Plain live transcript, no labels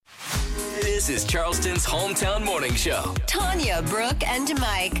This is Charleston's hometown morning show. Tanya, Brooke, and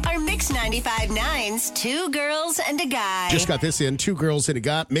Mike are Mix 95.9's Two Girls and a Guy. Just got this in. Two Girls and a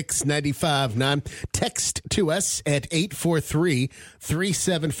Guy, Mix 95.9. Text to us at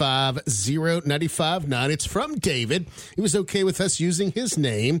 843-375-0959. It's from David. He was okay with us using his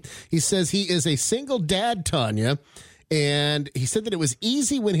name. He says he is a single dad, Tanya, and he said that it was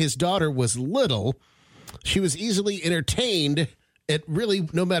easy when his daughter was little. She was easily entertained at really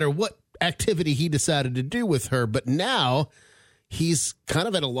no matter what activity he decided to do with her, but now he's kind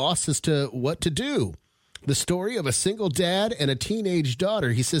of at a loss as to what to do. The story of a single dad and a teenage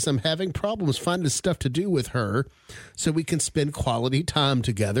daughter. He says, I'm having problems finding stuff to do with her so we can spend quality time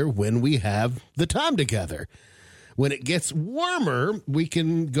together when we have the time together. When it gets warmer, we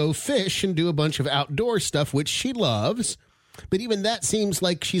can go fish and do a bunch of outdoor stuff, which she loves. But even that seems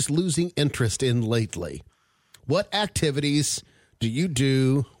like she's losing interest in lately. What activities do you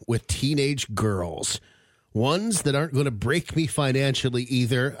do with teenage girls? Ones that aren't going to break me financially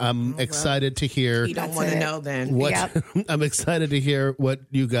either. I'm excited to hear. You don't want to know then. I'm excited to hear what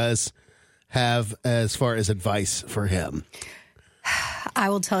you guys have as far as advice for him. I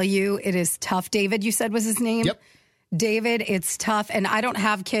will tell you, it is tough. David, you said was his name? Yep. David, it's tough. And I don't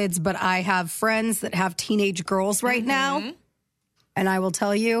have kids, but I have friends that have teenage girls right now. And I will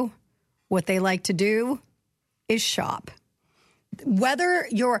tell you, what they like to do is shop. Whether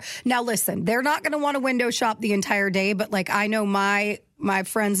you're now, listen, they're not going to want to window shop the entire day, but like I know my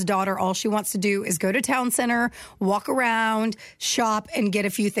friend's daughter, all she wants to do is go to town center, walk around, shop, and get a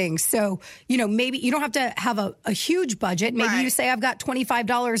few things. So, maybe you don't have to have a huge budget. Maybe you say, I've got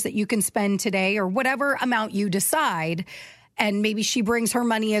 $25 that you can spend today or whatever amount you decide. And maybe she brings her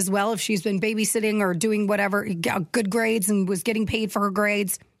money as well if she's been babysitting or doing whatever, got good grades and was getting paid for her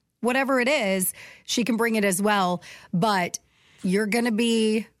grades. Whatever it is, she can bring it as well. But you're going to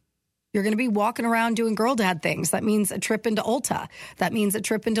be walking around doing girl dad things. That means a trip into Ulta. That means a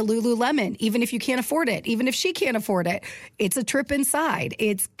trip into Lululemon, even if you can't afford it, even if she can't afford it. It's a trip inside.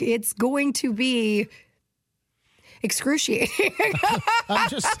 It's going to be excruciating.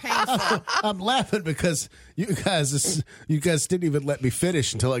 I'm laughing because you guys didn't even let me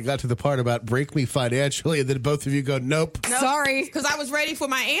finish until I got to the part about break me financially, and then both of you go, nope. Sorry. Because I was ready for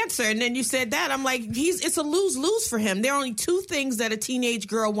my answer, and then you said that. I'm like, it's a lose-lose for him. There are only two things that a teenage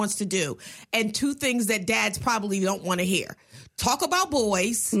girl wants to do, and two things that dads probably don't want to hear. Talk about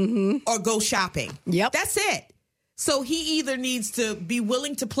boys or go shopping. Yep. That's it. So he either needs to be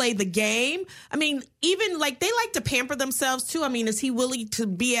willing to play the game. I mean, even like they like to pamper themselves too. I mean, is he willing to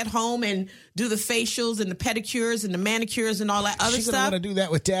be at home and do the facials and the pedicures and the manicures and all that other She's stuff? She's going to want to do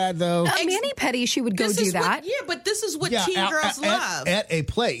that with dad, though. Mani-pedi, she would go do that. But this is what teen girls love. At a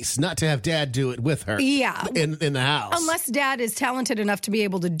place, not to have dad do it with her. Yeah. In the house. Unless dad is talented enough to be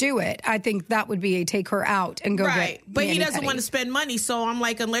able to do it. I think that would be a take her out and go get But he doesn't mani-pedi. want to spend money. So I'm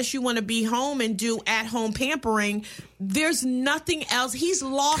like, unless you want to be home and do at-home pampering, there's nothing else. He's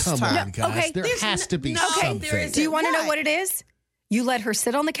lost Come her. on, guys. There has to be something. There isn't. Do you want to know what it is? You let her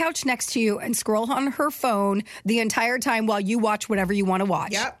sit on the couch next to you and scroll on her phone the entire time while you watch whatever you want to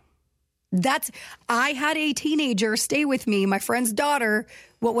watch. Yep. I had a teenager stay with me, my friend's daughter,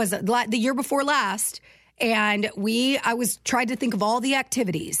 what was it, the year before last, and I was trying to think of all the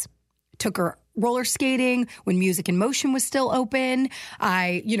activities. Took her roller skating when Music in Motion was still open.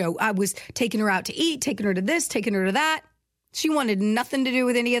 I was taking her out to eat, taking her to this, taking her to that. She wanted nothing to do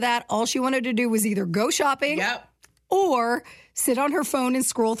with any of that. All she wanted to do was either go shopping or sit on her phone and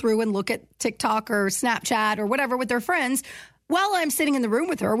scroll through and look at TikTok or Snapchat or whatever with their friends. While I'm sitting in the room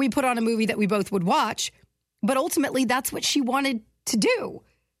with her, we put on a movie that we both would watch. But ultimately, that's what she wanted to do.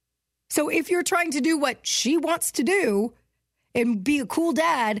 So if you're trying to do what she wants to do and be a cool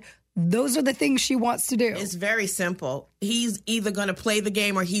dad, those are the things she wants to do. It's very simple. He's either going to play the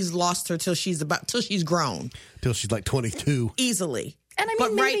game or he's lost her till she's grown. Till she's like 22. Easily. And I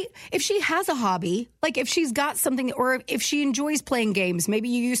mean, maybe if she has a hobby, like if she's got something, or if she enjoys playing games, maybe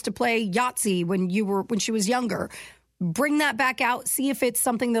you used to play Yahtzee when she was younger. Bring that back out. See if it's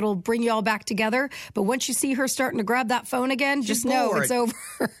something that'll bring you all back together. But once you see her starting to grab that phone again, just know it's over.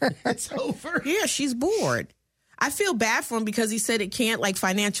 It's over. Yeah, she's bored. I feel bad for him because he said it can't like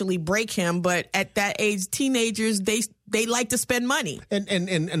financially break him. But at that age, teenagers, they like to spend money.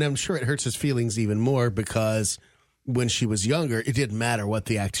 And I'm sure it hurts his feelings even more because when she was younger, it didn't matter what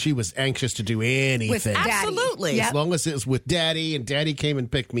the act. She was anxious to do anything. Absolutely. Yep. As long as it was with daddy and daddy came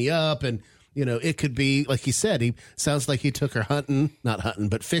and picked me up, and it could be like he said. He sounds like he took her not hunting,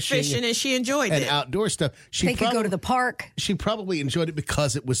 but fishing, and she enjoyed and it. outdoor stuff. They could go to the park. She probably enjoyed it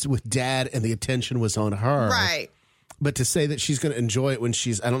because it was with dad and the attention was on her. Right. But to say that she's going to enjoy it when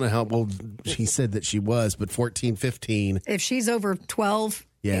she's, I don't know how old she said that she was, but 14, 15. If she's over 12,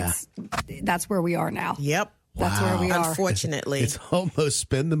 Yeah. that's where we are now. Yep. That's where we are. Unfortunately. It's almost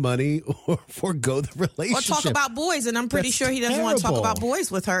spend the money or forego the Or relationship. talk about boys, and I'm pretty That's sure he doesn't want to talk terrible. about boys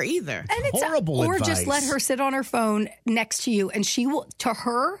with her either. And it's Horrible or just advice. let her sit on her phone next to you, and she will. To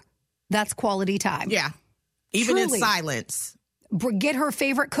her, that's quality time. Yeah. Even Truly. in silence. Get her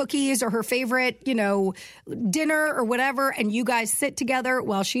favorite cookies or her favorite, dinner or whatever, and you guys sit together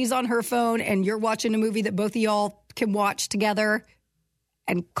while she's on her phone and you're watching a movie that both of y'all can watch together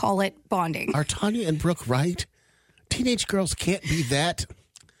and call it bonding. Are Tanya and Brooke right? Teenage girls can't be that,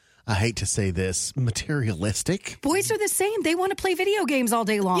 I hate to say this, materialistic. Boys are the same. They want to play video games all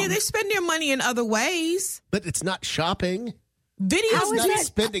day long. Yeah, they spend their money in other ways. But it's not shopping. Videos, How is It's not that-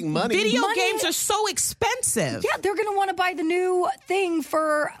 spending money. video Money- games are so expensive. Yeah, they're going to want to buy the new thing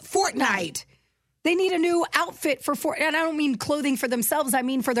for Fortnite. They need a new outfit for Fortnite. And I don't mean clothing for themselves. I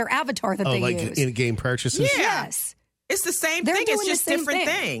mean for their avatar that Oh, they like use. in-game purchases? Yeah. Yes, It's the same They're thing. It's doing the just same different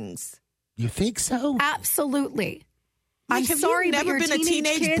thing. things. You think so? absolutely. I'm have you sorry, but never your been a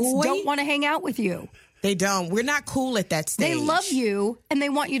teenage teenage kids boy? don't want to hang out with you. They don't. We're not cool at that stage. They love you and they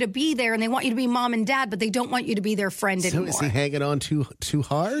want you to be there and they want you to be mom and dad, but they don't want you to be their friend So anymore. is he hanging on too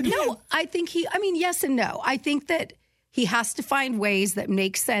hard? No, I think yes and no. I think that he has to find ways that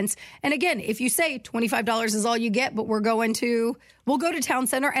make sense. And again, if you say $25 is all you get, but we'll go to Town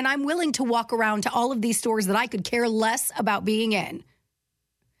Center and I'm willing to walk around to all of these stores that I could care less about being in.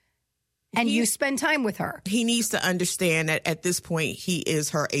 And you spend time with her. He needs to understand that at this point, he is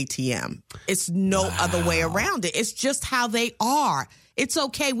her ATM. It's no other way around it. It's just how they are. It's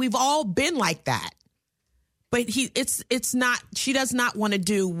okay. We've all been like that. But it's not, she does not want to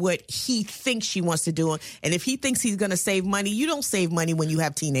do what he thinks she wants to do. And if he thinks he's going to save money, you don't save money when you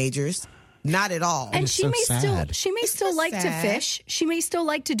have teenagers. Not at all. And It's she so may sad. still like to sad. fish. She may still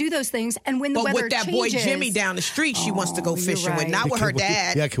like to do those things. And when the But weather with that changes, boy Jimmy down the street, she wants to go you're fishing with, right. not with her Can we-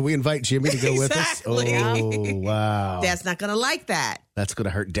 dad. Yeah, can we invite Jimmy to go with us? Exactly. Oh, wow. Dad's not going to like that. That's going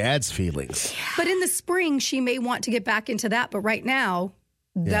to hurt Dad's feelings. But in the spring, she may want to get back into that. But right now,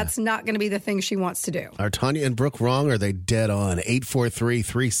 that's not going to be the thing she wants to do. Are Tanya and Brooke wrong or are they dead on?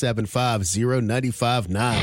 843-375-0959.